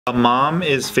A mom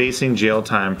is facing jail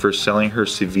time for selling her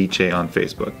ceviche on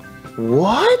Facebook.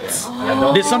 What?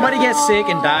 Oh. Did somebody get sick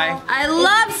and die? I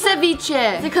love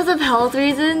ceviche. Because of health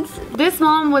reasons. This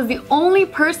mom was the only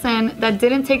person that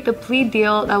didn't take the plea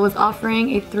deal that was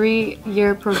offering a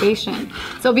 3-year probation.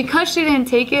 So because she didn't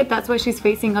take it, that's why she's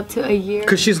facing up to a year.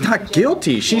 Because she's not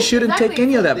guilty. She shouldn't take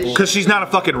any of that bullshit. Because she's not a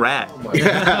fucking rat.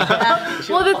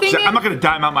 Well, the thing is, I'm not gonna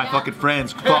dime out my fucking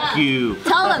friends. Fuck you.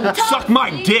 Tell him. Suck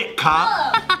my dick,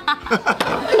 cop.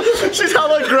 She's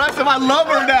hella aggressive. I love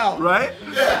her now. Right?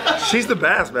 She's the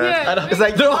best, man. Yeah. It's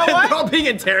like they're all being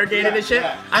interrogated and shit.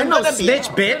 I'm no snitch,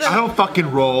 bitch. I don't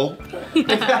fucking roll.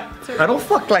 I don't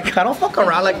fuck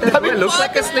around like that. Do I look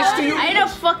like a snitch to you? I ain't a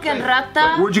fucking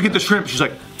rata. Where'd you get the shrimp? She's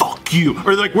like, fuck you.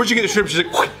 Or like, where'd you get the shrimp? She's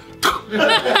like,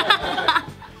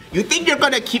 You think you're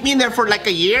gonna keep me in there for like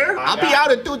a year? I'll be out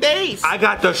in 2 days. I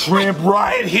got the shrimp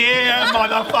right here,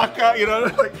 motherfucker. You know,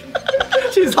 like,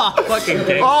 She's all fucking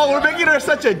gay. Oh, we're making her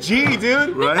such a G,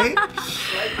 dude. right?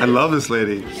 I love this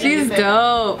lady. She's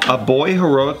dope. A boy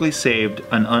heroically saved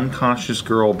an unconscious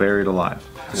girl buried alive.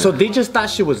 So they just thought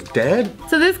she was dead?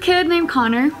 so this kid named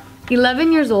Connor,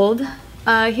 11 years old,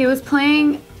 he was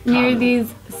playing near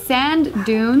these sand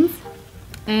dunes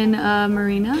in a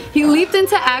marina. He leaped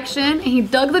into action and he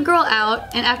dug the girl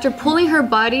out, and after pulling her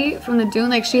body from the dune,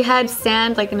 like she had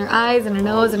sand like in her eyes and her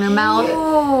nose and her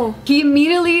mouth, he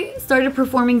immediately started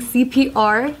performing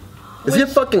CPR. Is he a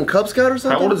fucking Cub Scout or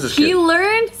something? How old is this He kid?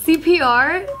 learned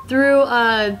CPR through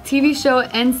a TV show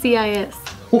NCIS.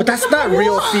 But that's not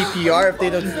real CPR if they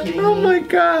don't. Oh my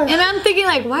god. And I'm thinking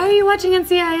like, why are you watching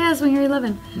NCIS when you're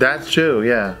 11? That's true,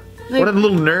 yeah. What a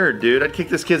little nerd, dude. I'd kick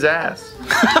this kid's ass.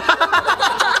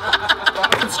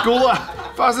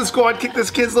 If I was in school, I'd kick this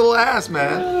kid's little ass,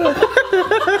 man.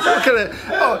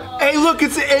 Oh, hey, look,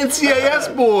 it's the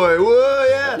NCIS boy. Whoa,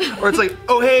 yeah. Or it's like,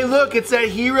 oh, hey, look, it's that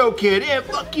hero kid. Yeah,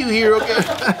 fuck you, hero kid.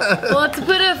 Well, to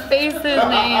put a face to his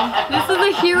name, this is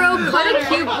a hero. What a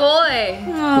cute boy.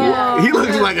 He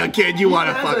looks like a kid you want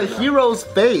to fuck. He has a hero's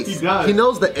face. He does. He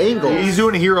knows the angles. He's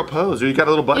doing a hero pose. He's got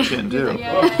a little butt chin, too.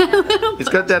 He's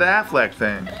got that Affleck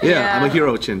thing. Yeah, I'm a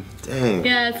hero chin. Dang.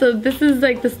 Yeah, so this is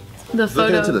like the photo.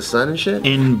 Looking into the sun and shit?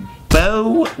 In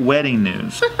Beau wedding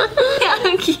news.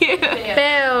 How cute.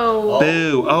 Boo.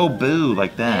 Boo. Oh, boo,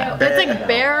 like that. That's like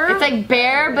bear. It's like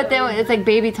bear, but then it's like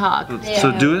baby talk.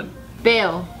 So do it.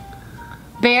 Bear.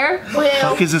 Bear? What the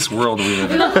fuck is this world we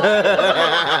live in?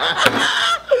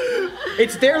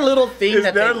 It's their little thing.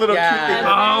 It's their little cute thing.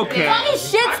 Oh, okay. Talking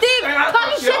shit, Steve!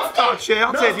 Talking shit, Steve! Oh, shit,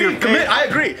 I'll say it to your face. I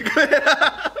agree.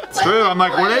 It's true. I'm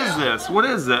like, what is this? What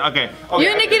is this? Okay. You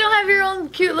and Nikki don't have your own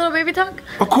cute little baby talk?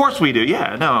 Of course we do.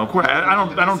 Yeah. No. Of course. I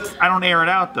don't air it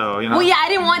out though. You know. Well, yeah, I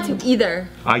didn't want to either.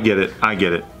 I get it. I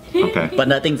get it. Okay. But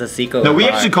nothing's a secret. No, we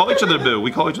actually call each other Boo.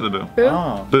 We call each other Boo.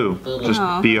 Oh. Boo. Just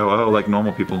B-O-O like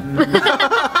normal people.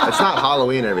 It's not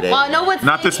Halloween every day. Well, no, what's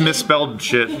Not this misspelled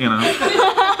shit, you know.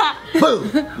 Boo!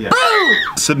 Yeah. Boo!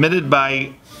 Submitted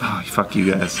by. Oh, fuck you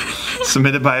guys.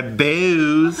 Submitted by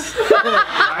Booze.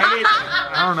 Right?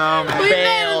 I don't know, man. We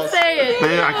made him say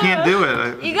it. I can't do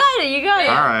it. You got it, you got it.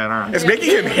 All right. It's making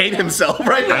him hate himself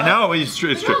right now. I know, it's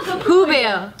true. Pooh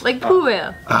Bear. Like Pooh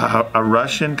Bear. A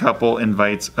Russian couple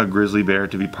invites a grizzly bear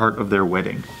to be part of their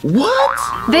wedding. What?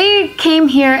 They came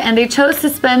here and they chose to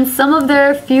spend some of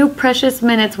their few precious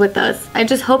minutes with us. I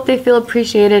just hope they feel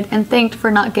appreciated and thanked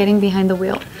for not getting behind the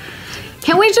wheel.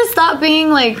 Can we just stop being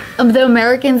like the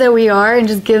Americans that we are and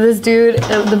just give this dude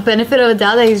the benefit of a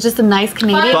doubt that he's just a nice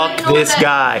Canadian? Fuck this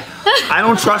guy. I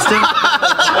don't trust him.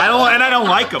 I don't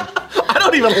like him. I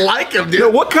don't even like him, dude. Yo,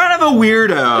 what kind of a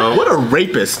weirdo? What a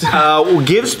rapist.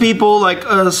 Gives people like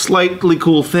a slightly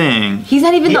cool thing. He's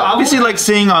not even He the obviously like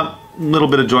seeing a little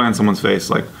bit of joy on someone's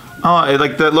face, like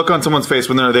like the look on someone's face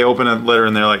when they open a letter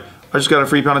and they're like, I just got a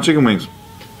free pound of chicken wings.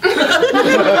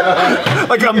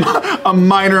 Like a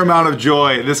minor amount of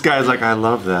joy. This guy's like, I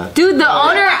love that. Dude, the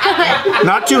owner.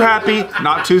 Not too happy,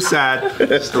 not too sad,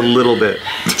 just a little bit.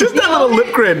 Just that little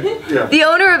lip grin. Yeah. The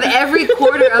owner of every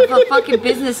quarter of the fucking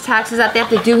business taxes that they have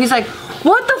to do, he's like,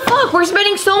 what the fuck? We're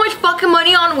spending so much fucking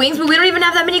money on wings, but we don't even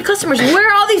have that many customers. Where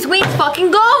are all these wings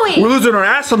fucking going? We're losing our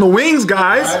ass on the wings,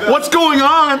 guys. What's going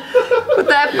on? With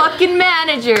that fucking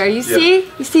manager. You see?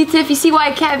 You see, Tiff? You see why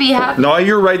I can't be happy? No,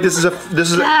 you're right. This is a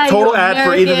Yeah, total you ad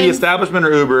for either the Americans. establishment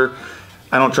or Uber.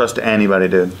 I don't trust anybody,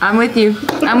 dude. I'm with you.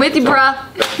 I'm with you,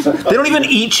 bruh. They don't even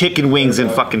eat chicken wings in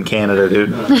fucking Canada,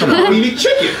 dude. Come on. We eat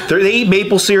chicken. They eat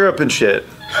maple syrup and shit.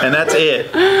 And that's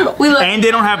it. We love And they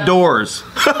don't have doors.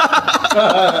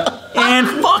 And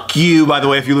fuck you, by the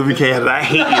way, if you live in Canada. I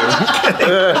hate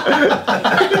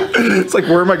you. It's like,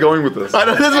 where am I going with this? I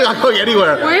know, this is not going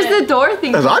anywhere. Where's the door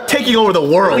thing? I'm taking over the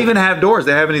They world. don't even have doors.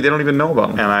 They don't even know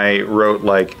about them. And I wrote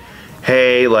like,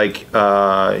 hey, like,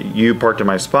 you parked in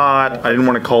my spot. I didn't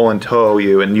want to call and tow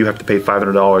you, and you have to pay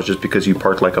 $500 just because you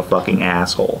parked like a fucking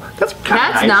asshole. That's That's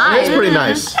nice. nice. That's pretty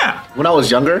nice. Yeah. When I was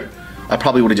younger, I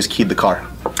probably would have just keyed the car.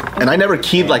 And I never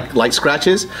keyed like light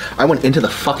scratches. I went into the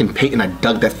fucking paint and I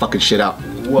dug that fucking shit out.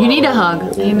 You need a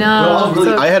hug. You know.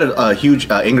 I had a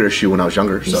huge anger issue when I was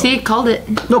younger. You So. see, called it.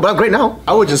 No, but I'm great now.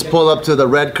 I would just pull up to the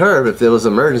red curb if there was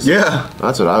an emergency. Yeah.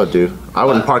 That's what I would do. I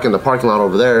wouldn't park in the parking lot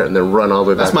over there and then run all the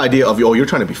way back. That's my idea of, oh, you're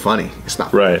trying to be funny. It's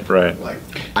not. Right, right. Like,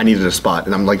 I needed a spot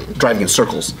and I'm like driving in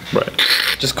circles. Right.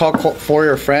 Just call 4 of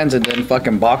your friends and then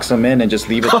fucking box them in and just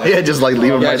leave it. Oh yeah, just like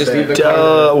leave them Yeah, right just there. leave the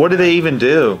car. What do they even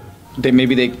do?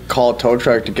 Maybe they call a tow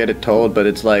truck to get it towed, but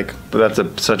it's like But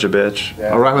that's such a bitch.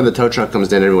 All right, when the tow truck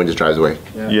comes in, everyone just drives away.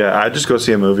 Yeah, I just go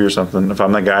see a movie or something. If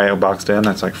I'm the guy who boxed in,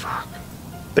 that's like, fuck.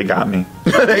 They got me.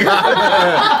 You know what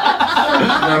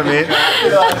I mean?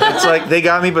 It's like, they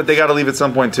got me, but they got to leave at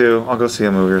some point too. I'll go see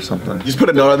a movie or something. Just put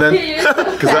a note on them.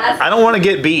 Because I don't want to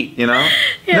get beat, you know?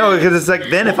 No, because it's like,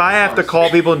 then if I have to call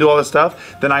people and do all this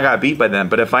stuff, then I got beat by them.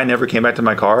 But if I never came back to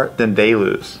my car, then they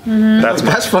lose.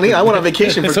 That's funny. I went on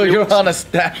vacation for so 3 you're weeks. on a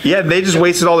stack. Yeah, they just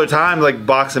wasted all their time like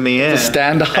boxing me in.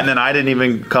 Stand up. And then I didn't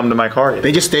even come to my car yet.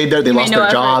 They just stayed there. They lost no their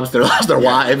effort. jobs. They lost their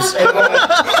wives.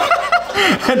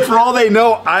 And for all they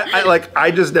know,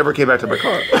 I just never came back to my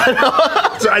car.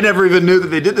 So I never even knew that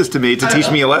they did this to me to teach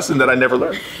me a lesson that I never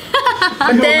learned.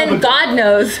 But then God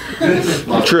knows.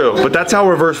 True, but that's how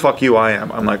reverse fuck you I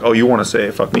am. I'm like, oh, you want to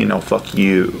say fuck me? No, fuck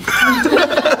you.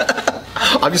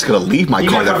 I'm just gonna leave my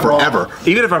car there forever.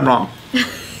 Even if I'm wrong.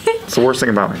 It's the worst thing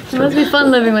about me. It must be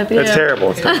fun living with you. It's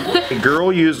terrible. It's terrible. A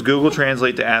girl used Google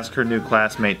Translate to ask her new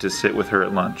classmate to sit with her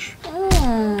at lunch.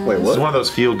 Wait, It's what? one of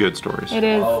those feel-good stories. It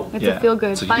is. It's Yeah. a feel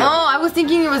good. So Oh, I was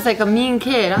thinking it was like a mean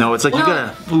kid. No, it's like you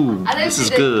gotta, ooh, I didn't this see is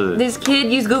that good. This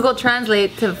kid used Google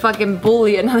Translate to fucking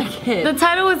bully another kid. The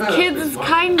title was Kids is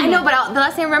Kindness. I know, but the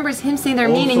last thing I remember is him saying they're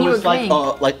mean and you were agreeing.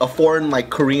 like a foreign, like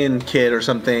Korean kid or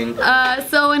something.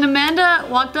 So when Amanda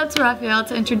walked up to Raphael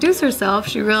to introduce herself,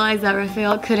 she realized that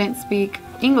Raphael couldn't speak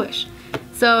English.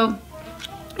 So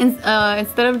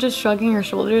instead of just shrugging her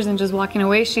shoulders and just walking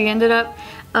away, she ended up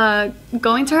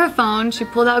going to her phone. She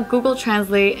pulled out Google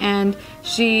Translate and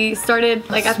she started,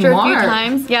 like, after a few Smart.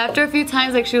 times,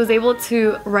 like, she was able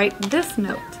to write this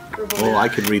note. Oh, I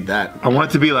could read that. I want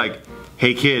it to be like,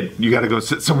 hey kid, you gotta go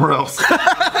sit somewhere else. Actually,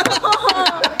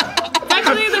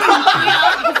 the complete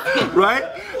opposite. Right?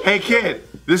 Hey kid,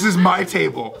 this is my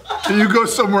table. So you go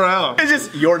somewhere else. It's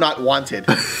just, you're not wanted.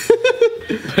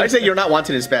 I say you're not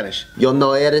wanted in Spanish. Yo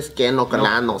no eres que no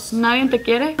cananos. Nadie te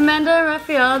quiere. Amanda and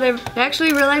Raphael, they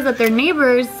actually realized that they're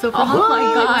neighbors, so for Halloween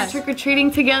they gosh. went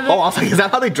trick-or-treating together. Oh, I was like, is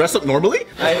that how they dress up normally?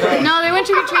 No, they went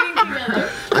trick-or-treating together.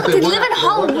 They live in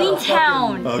Halloween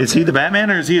Town. Is he the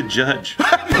Batman or is he a judge?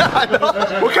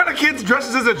 What kind of kid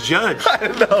dresses as a judge? Is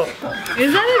that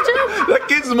a joke? That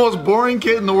kid's the most boring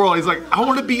kid in the world. He's like, I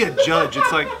want to be a judge.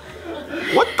 It's like,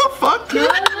 what the fuck, dude?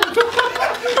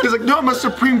 He's like, no, I'm a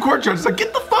Supreme Court judge. It's like,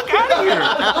 get the fuck out of here.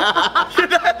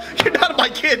 You're not my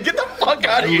kid. Get the fuck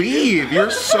out of here. Leave.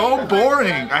 You're so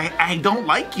boring. I don't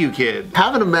like you, kid.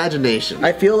 Have an imagination.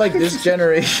 I feel like this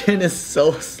generation is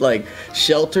so like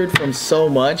sheltered from so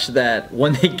much that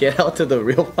when they get out to the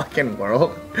real fucking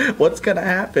world, what's gonna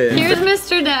happen? Here's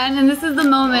Mr. Dan, and this is the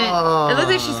moment. It looks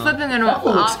like she's flipping an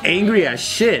off. Angry as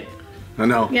shit. I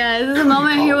know. Yeah, this is the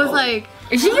moment he was like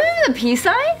Is she giving the peace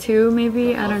sign? 2,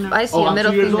 maybe, I don't know. I see a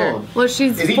middle finger. Well,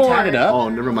 she's Is he 4. tied it up? Oh,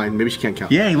 never mind. Maybe she can't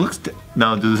count. Yeah, he looks.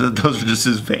 No, those are just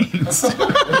his veins.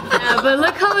 Yeah, but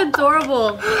look how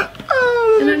adorable.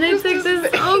 And then they picked this,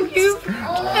 oh cute. And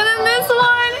then this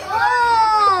one.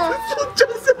 Oh. It's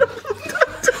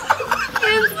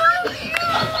so cute.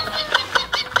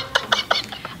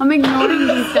 I'm ignoring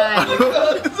these guys.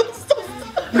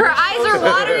 Her eyes are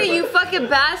watery, you fucking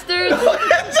bastards.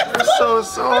 I'm so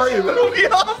sorry, but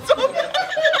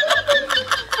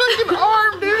Fucking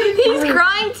arm, dude. He's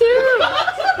crying too.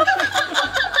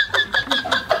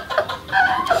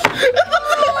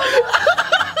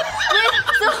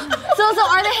 So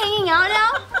are they hanging out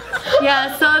now?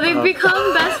 Yeah, so they've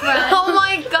become best friends. Oh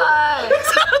my god.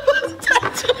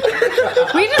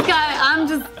 We just got,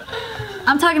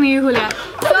 I'm talking to you, Julia.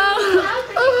 So,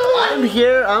 I'm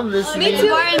here. I'm listening. Me too.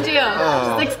 Bar and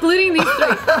Gio. Just excluding these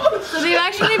three. So they've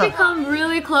actually become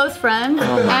really close friends,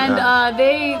 and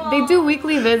they do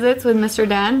weekly visits with Mr.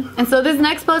 Dan. And so this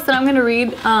next post that I'm gonna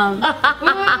read.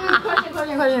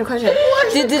 Question.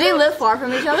 Did they live far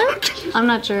from each other? I'm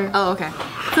not sure. Oh, okay.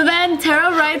 So then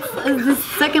Tara writes this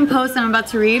second post that I'm about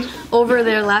to read over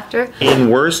their laughter. In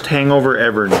worst hangover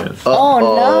ever news. Oh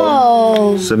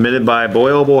no. Submitted by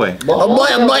Boy Oh Boy.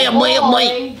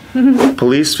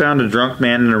 Police found a drunk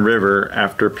man in a river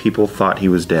after people thought he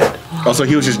was dead. Also,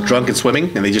 he was just drunk and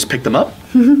swimming, and they just picked him up.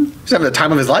 He's having the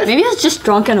time of his life. Maybe he was just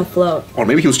drunk and afloat. Or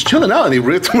maybe he was chilling out and they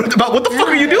ripped about what the fuck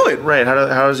are you doing? Right,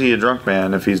 how is he a drunk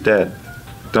man if he's dead?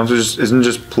 Isn't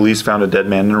just police found a dead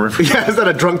man in a river? Yeah, is that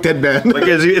a drunk dead man? Like,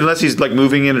 unless he's like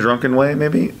moving in a drunken way,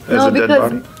 maybe? As a dead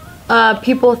body?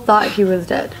 People thought he was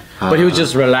dead. But he was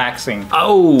just relaxing.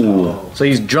 Oh! So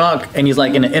he's drunk and he's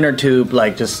like in an inner tube,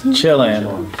 like just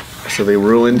chilling. So they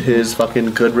ruined his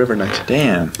fucking good river night.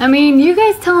 Damn. I mean, you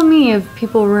guys tell me if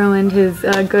people ruined his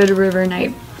good river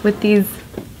night with these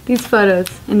photos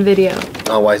and video.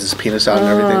 Oh, why is his penis out and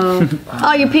everything?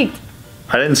 Oh, you peeked.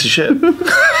 I didn't see shit.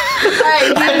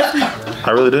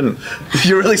 I really didn't.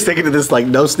 You're really sticking to this like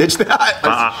no snitch thing?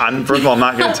 First of all, I'm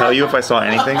not going to tell you if I saw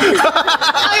anything.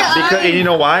 And you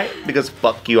know why? Because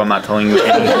fuck you, I'm not telling you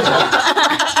anything.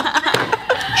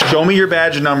 Show me your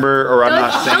badge number or I'm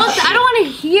not saying shit. I don't want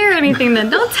to hear anything then.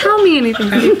 Don't tell me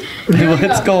anything.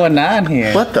 What's going on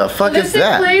here? What the fuck This is took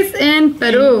that? place in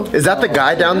Peru. Is that the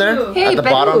guy down there Hey, at the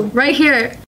Peru. bottom? Right here.